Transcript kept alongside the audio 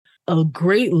a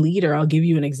great leader, I'll give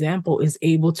you an example, is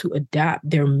able to adapt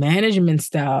their management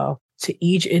style to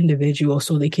each individual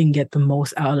so they can get the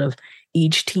most out of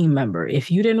each team member. If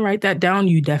you didn't write that down,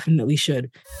 you definitely should.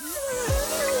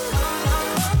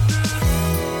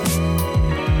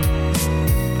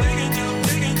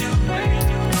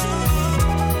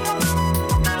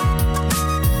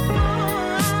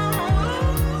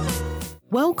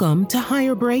 Welcome to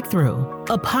Hire Breakthrough,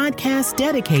 a podcast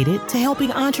dedicated to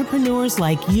helping entrepreneurs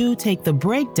like you take the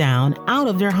breakdown out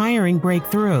of their hiring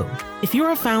breakthrough. If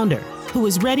you're a founder who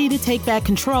is ready to take back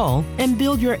control and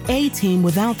build your A-team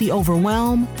without the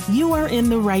overwhelm, you are in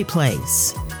the right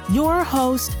place. Your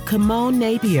host, Kimon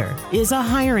Napier, is a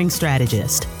hiring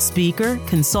strategist, speaker,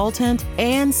 consultant,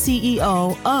 and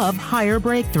CEO of Hire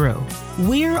Breakthrough.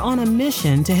 We're on a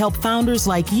mission to help founders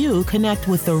like you connect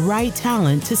with the right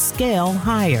talent to scale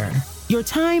higher. Your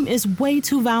time is way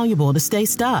too valuable to stay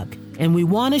stuck, and we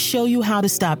want to show you how to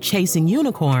stop chasing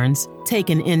unicorns, take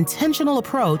an intentional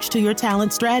approach to your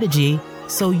talent strategy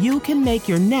so you can make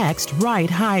your next right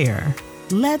hire.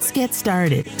 Let's get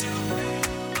started.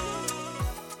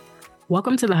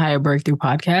 Welcome to the Hire Breakthrough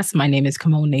podcast. My name is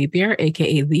Kimon Napier,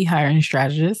 aka the Hiring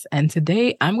Strategist, and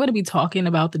today I'm going to be talking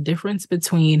about the difference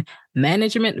between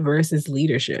management versus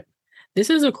leadership. This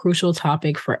is a crucial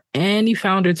topic for any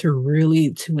founder to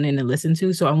really tune in and listen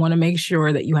to, so I want to make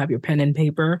sure that you have your pen and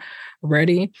paper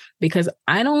ready, because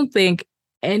I don't think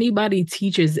anybody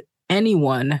teaches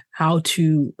anyone how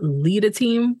to lead a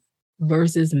team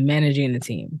versus managing a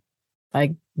team.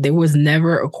 Like, there was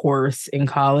never a course in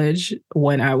college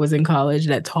when I was in college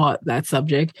that taught that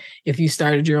subject. If you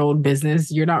started your own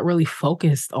business, you're not really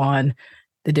focused on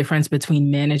the difference between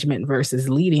management versus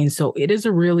leading. So it is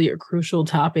a crucial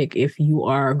topic if you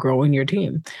are growing your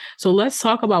team. So let's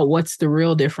talk about what's the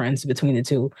real difference between the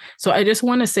two. So I just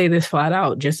want to say this flat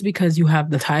out: just because you have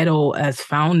the title as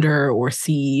founder or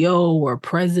CEO or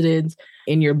president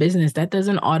in your business, that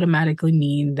doesn't automatically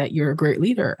mean that you're a great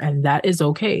leader, and that is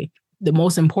okay. The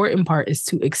most important part is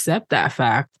to accept that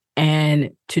fact and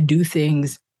to do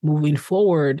things moving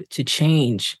forward to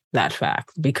change that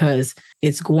fact, because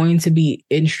it's going to be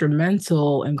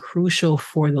instrumental and crucial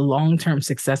for the long-term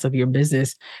success of your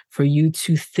business for you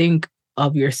to think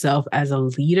of yourself as a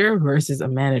leader versus a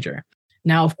manager.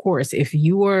 Now, of course, if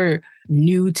you are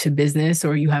new to business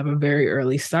or you have a very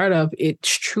early startup,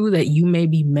 it's true that you may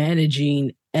be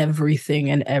managing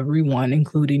everything and everyone,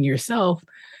 including yourself.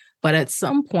 But at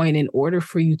some point, in order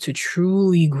for you to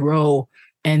truly grow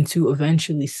and to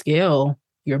eventually scale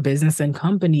your business and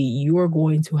company, you are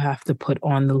going to have to put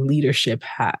on the leadership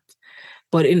hat.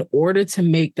 But in order to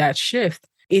make that shift,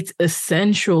 it's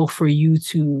essential for you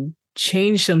to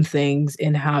change some things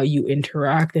in how you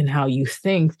interact and how you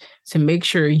think to make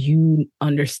sure you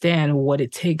understand what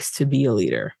it takes to be a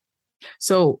leader.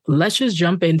 So let's just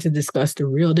jump in to discuss the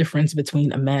real difference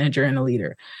between a manager and a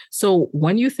leader. So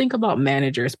when you think about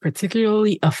managers,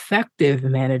 particularly effective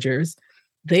managers,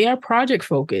 they are project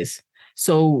focused.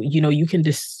 So, you can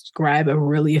describe a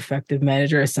really effective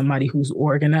manager as somebody who's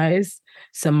organized,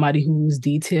 somebody who's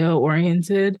detail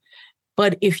oriented.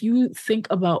 But if you think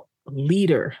about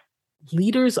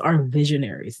leaders are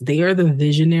visionaries. They are the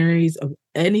visionaries of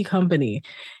any company,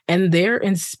 and they're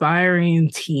inspiring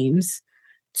teams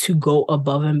to go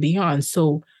above and beyond.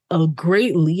 So a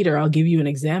great leader, I'll give you an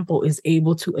example, is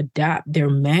able to adapt their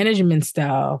management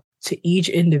style to each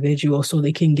individual so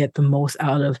they can get the most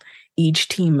out of each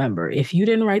team member. If you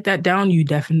didn't write that down, you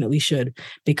definitely should,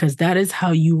 because that is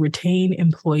how you retain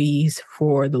employees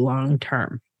for the long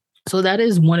term. So that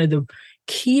is one of the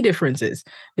key differences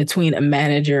between a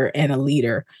manager and a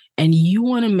leader. And you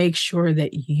want to make sure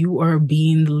that you are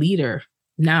being the leader.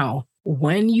 Now,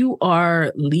 when you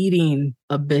are leading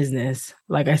a business,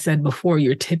 like I said before,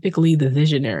 you're typically the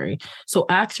visionary. So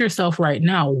ask yourself right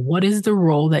now, what is the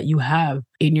role that you have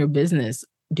in your business?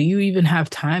 Do you even have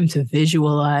time to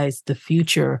visualize the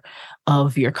future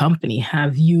of your company?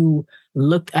 Have you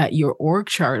looked at your org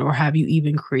chart, or have you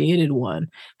even created one?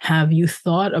 Have you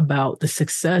thought about the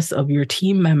success of your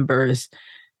team members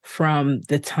from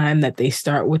the time that they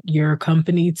start with your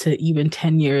company to even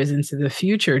 10 years into the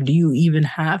future? Do you even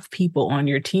have people on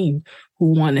your team who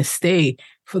want to stay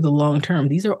for the long term?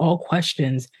 These are all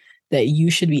questions that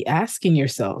you should be asking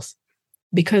yourselves,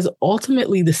 because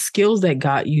ultimately the skills that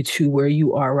got you to where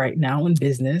you are right now in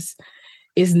business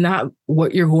is not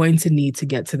what you're going to need to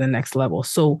get to the next level.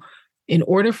 So in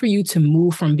order for you to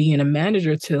move from being a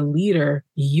manager to a leader,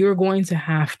 you're going to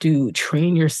have to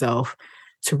train yourself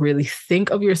to really think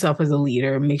of yourself as a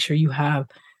leader, make sure you have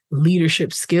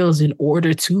leadership skills in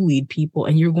order to lead people,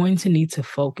 and you're going to need to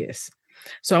focus.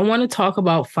 So I want to talk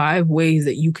about 5 ways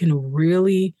that you can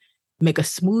really make a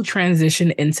smooth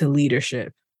transition into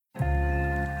leadership.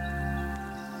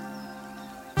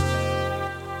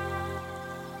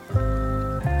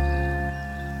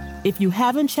 If you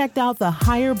haven't checked out the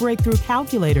Hire Breakthrough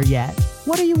Calculator yet,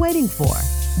 what are you waiting for?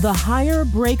 The Hire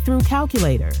Breakthrough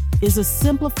Calculator is a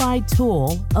simplified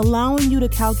tool allowing you to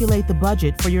calculate the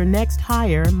budget for your next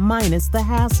hire minus the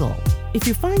hassle. If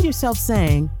you find yourself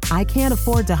saying, I can't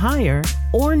afford to hire,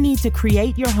 or need to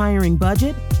create your hiring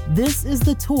budget, this is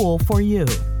the tool for you.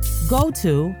 Go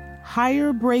to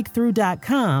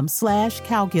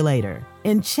hirebreakthrough.com/calculator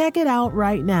and check it out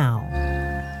right now.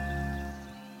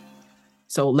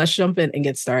 So let's jump in and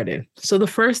get started. So the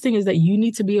first thing is that you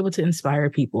need to be able to inspire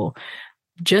people.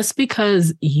 Just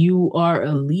because you are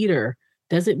a leader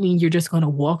doesn't mean you're just going to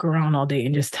walk around all day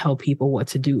and just tell people what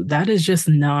to do. That is just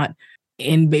not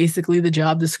in basically the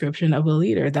job description of a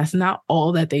leader. That's not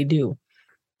all that they do.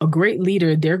 A great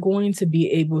leader, they're going to be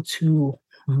able to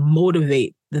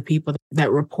motivate the people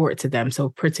that report to them. So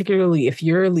particularly if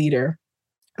you're a leader,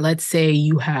 let's say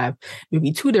you have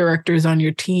maybe 2 directors on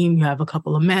your team, you have a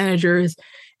couple of managers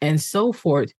and so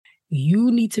forth.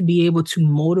 You need to be able to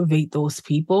motivate those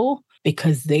people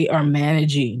because they are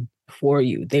managing for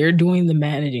you. They're doing the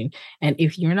managing. And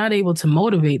if you're not able to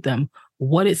motivate them,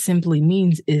 what it simply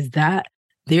means is that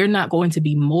they're not going to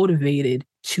be motivated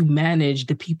to manage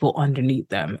the people underneath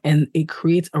them. And it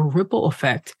creates a ripple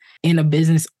effect in a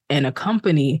business and a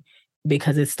company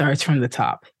because it starts from the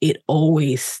top. It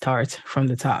always starts from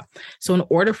the top. So in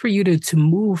order for you to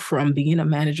move from being a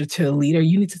manager to a leader,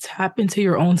 you need to tap into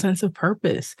your own sense of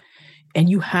purpose. And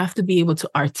you have to be able to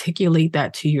articulate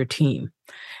that to your team.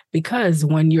 Because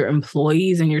when your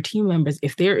employees and your team members,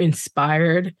 if they're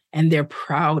inspired and they're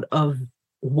proud of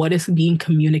what is being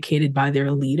communicated by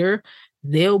their leader,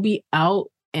 they'll be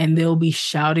out and they'll be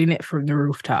shouting it from the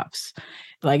rooftops.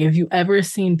 Like if you've ever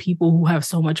seen people who have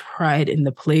so much pride in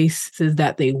the places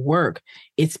that they work,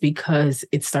 it's because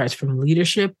it starts from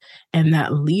leadership and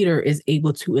that leader is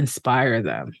able to inspire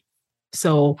them.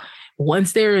 So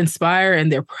once they're inspired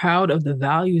and they're proud of the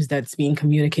values that's being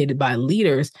communicated by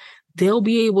leaders, they'll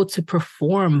be able to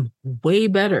perform way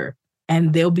better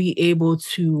and they'll be able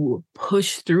to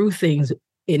push through things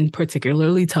in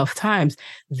particularly tough times.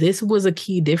 This was a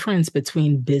key difference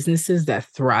between businesses that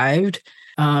thrived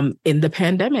in the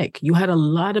pandemic. You had a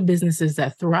lot of businesses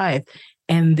that thrived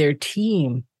and their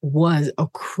team was a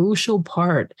crucial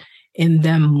part in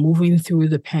them moving through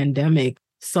the pandemic,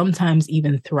 sometimes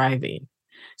even thriving.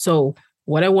 So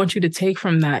what I want you to take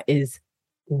from that is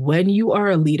when you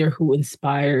are a leader who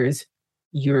inspires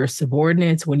your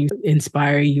subordinates, when you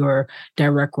inspire your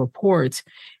direct reports,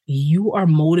 you are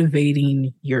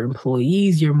motivating your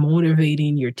employees, you're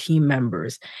motivating your team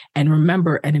members. And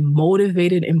remember, a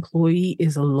motivated employee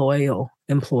is a loyal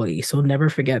employee. So never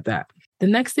forget that. The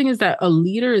next thing is that a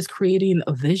leader is creating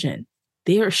a vision.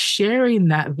 They are sharing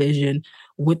that vision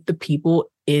with the people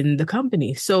in the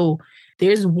company. So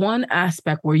there's one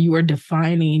aspect where you are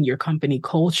defining your company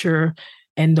culture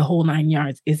and the whole 9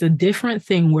 yards. Is a different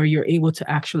thing where you're able to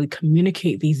actually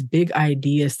communicate these big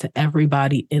ideas to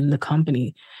everybody in the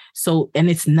company. So, and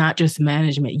it's not just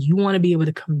management. You want to be able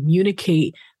to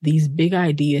communicate these big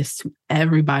ideas to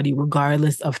everybody,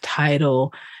 regardless of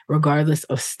title, regardless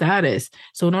of status.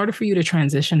 So in order for you to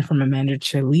transition from a manager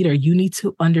to a leader, you need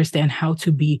to understand how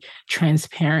to be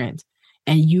transparent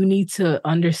and you need to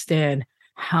understand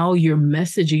how your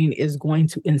messaging is going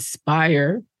to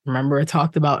inspire. Remember, I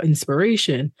talked about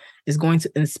inspiration is going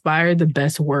to inspire the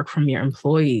best work from your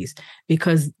employees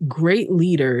because great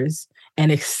leaders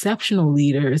and exceptional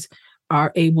leaders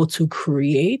are able to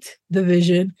create the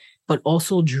vision, but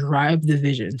also drive the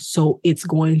vision. So it's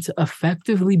going to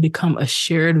effectively become a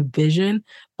shared vision,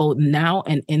 both now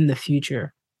and in the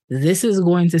future. This is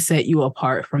going to set you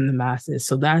apart from the masses.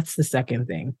 So that's the second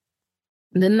thing.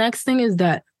 The next thing is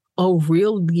that a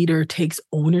real leader takes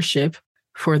ownership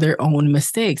for their own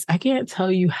mistakes. I can't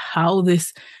tell you how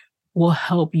this will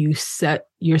help you set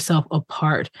yourself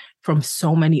apart from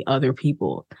so many other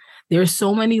people. There are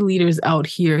so many leaders out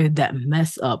here that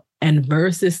mess up, and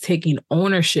versus taking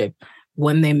ownership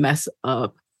when they mess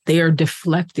up, they are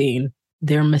deflecting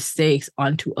their mistakes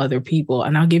onto other people.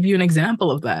 And I'll give you an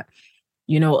example of that.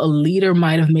 You know, a leader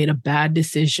might have made a bad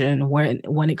decision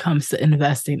when it comes to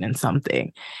investing in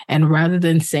something. And rather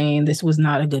than saying this was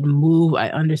not a good move, I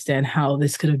understand how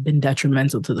this could have been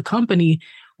detrimental to the company.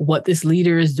 What this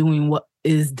leader is doing, what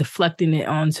is deflecting it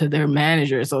onto their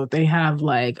manager. So if they have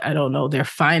their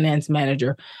finance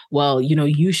manager, well,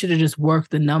 you should have just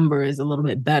worked the numbers a little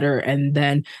bit better. And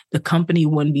then the company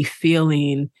wouldn't be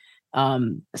feeling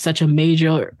such a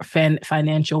major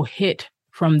financial hit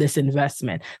from this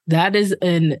investment. That is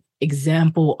an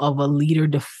example of a leader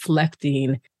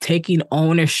deflecting, taking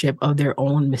ownership of their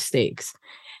own mistakes.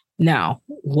 Now,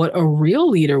 what a real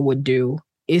leader would do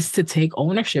is to take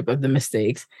ownership of the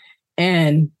mistakes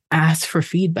and ask for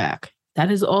feedback.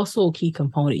 That is also a key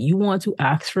component. You want to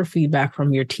ask for feedback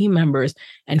from your team members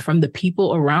and from the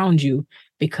people around you,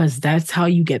 because that's how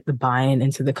you get the buy-in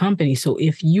into the company. So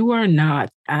if you are not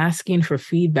asking for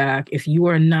feedback, if you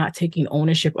are not taking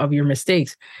ownership of your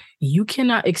mistakes, you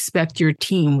cannot expect your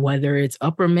team, whether it's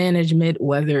upper management,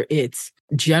 whether it's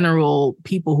general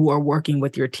people who are working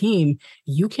with your team,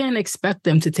 you can't expect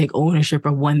them to take ownership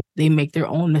of when they make their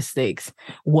own mistakes.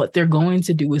 What they're going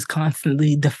to do is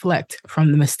constantly deflect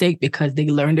from the mistake because they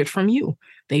learned it from you.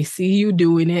 They see you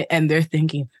doing it and they're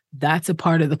thinking, that's a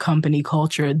part of the company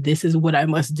culture. This is what I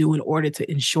must do in order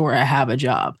to ensure I have a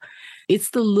job. It's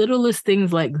the littlest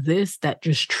things like this that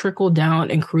just trickle down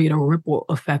and create a ripple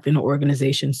effect in the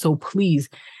organization. So please,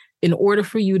 in order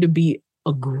for you to be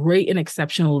a great and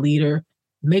exceptional leader,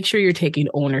 make sure you're taking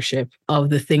ownership of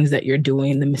the things that you're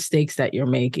doing, the mistakes that you're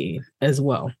making as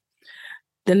well.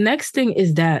 The next thing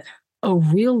is that a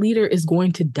real leader is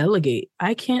going to delegate.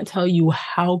 I can't tell you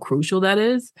how crucial that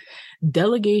is.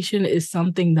 Delegation is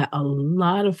something that a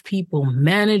lot of people,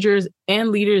 managers and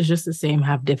leaders just the same,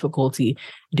 have difficulty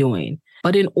doing.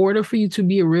 But in order for you to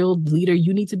be a real leader,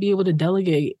 you need to be able to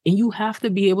delegate and you have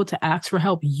to be able to ask for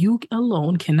help. You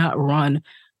alone cannot run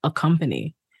a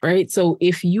company, right? So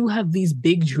if you have these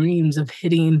big dreams of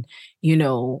hitting,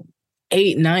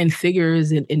 8-9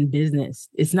 figures in business,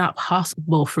 it's not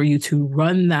possible for you to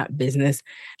run that business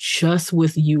just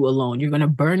with you alone. You're going to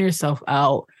burn yourself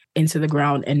out into the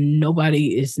ground and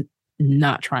nobody is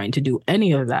not trying to do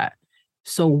any of that.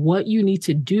 So what you need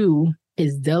to do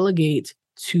is delegate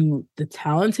to the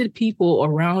talented people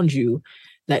around you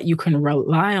that you can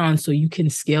rely on so you can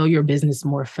scale your business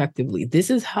more effectively. This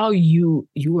is how you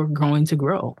are going to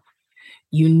grow.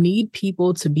 You need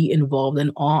people to be involved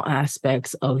in all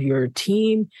aspects of your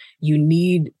team. You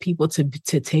need people to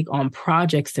take on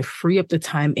projects to free up the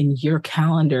time in your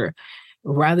calendar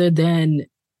rather than,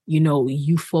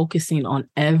 you focusing on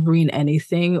every and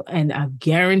anything. And I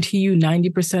guarantee you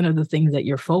 90% of the things that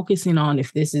you're focusing on,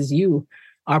 if this is you,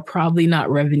 are probably not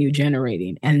revenue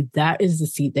generating. And that is the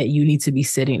seat that you need to be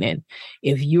sitting in.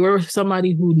 If you're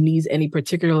somebody who needs any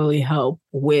particularly help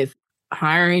with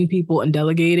hiring people and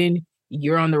delegating,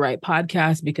 you're on the right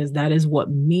podcast because that is what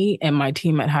me and my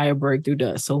team at Hire Breakthrough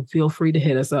does. So feel free to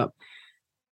hit us up.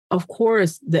 Of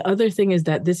course, the other thing is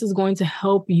that this is going to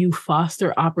help you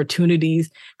foster opportunities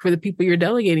for the people you're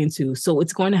delegating to. So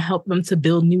it's going to help them to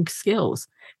build new skills.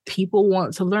 People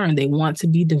want to learn. They want to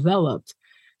be developed.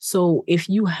 So if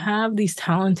you have these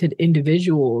talented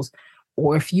individuals,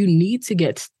 or if you need to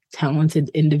get talented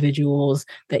individuals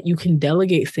that you can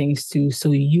delegate things to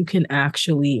so you can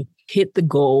actually hit the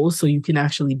goals, so you can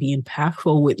actually be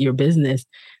impactful with your business,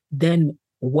 then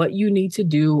what you need to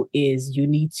do is you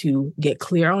need to get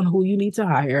clear on who you need to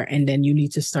hire, and then you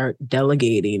need to start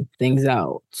delegating things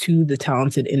out to the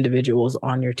talented individuals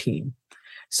on your team.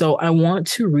 So I want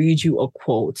to read you a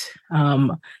quote.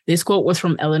 This quote was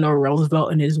from Eleanor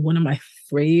Roosevelt and is one of my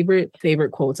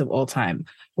favorite quotes of all time.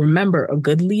 Remember, a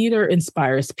good leader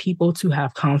inspires people to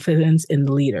have confidence in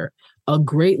the leader. A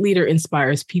great leader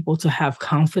inspires people to have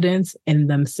confidence in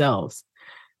themselves.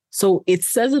 So it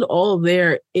says it all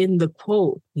there in the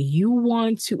quote. You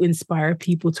want to inspire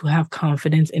people to have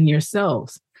confidence in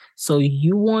yourselves. So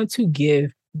you want to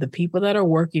give the people that are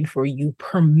working for you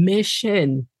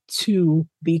permission to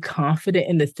be confident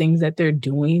in the things that they're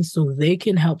doing so they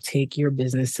can help take your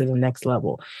business to the next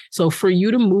level. So for you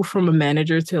to move from a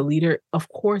manager to a leader, of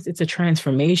course, it's a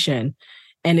transformation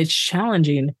and it's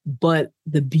challenging, but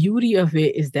the beauty of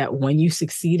it is that when you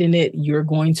succeed in it, you're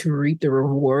going to reap the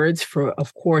rewards for,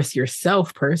 of course,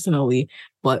 yourself personally,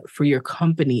 but for your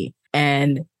company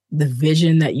and the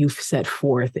vision that you've set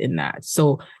forth in that.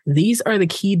 So these are the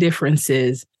key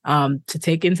differences to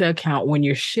take into account when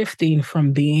you're shifting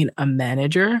from being a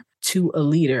manager to a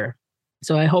leader.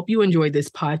 So I hope you enjoyed this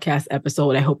podcast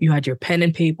episode. I hope you had your pen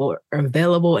and paper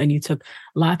available and you took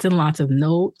lots and lots of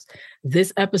notes.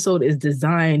 This episode is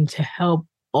designed to help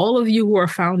all of you who are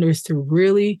founders to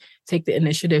really take the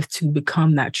initiative to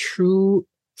become that true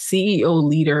CEO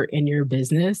leader in your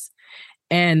business.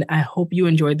 And I hope you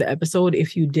enjoyed the episode.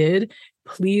 If you did,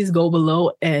 please go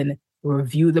below and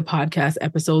review the podcast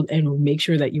episode and make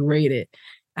sure that you rate it.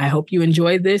 I hope you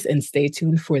enjoyed this and stay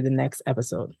tuned for the next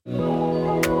episode.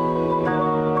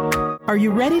 Are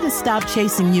you ready to stop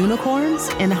chasing unicorns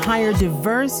and hire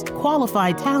diverse,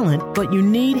 qualified talent, but you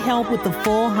need help with the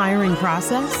full hiring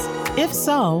process? If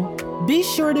so, Be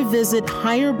sure to visit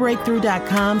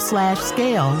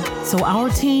hirebreakthrough.com/scale so our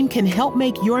team can help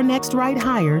make your next right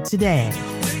hire today.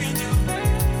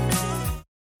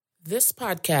 This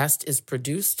podcast is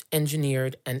produced,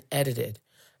 engineered, and edited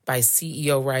by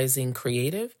CEO Rising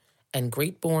Creative and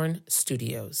Great Born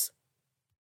Studios.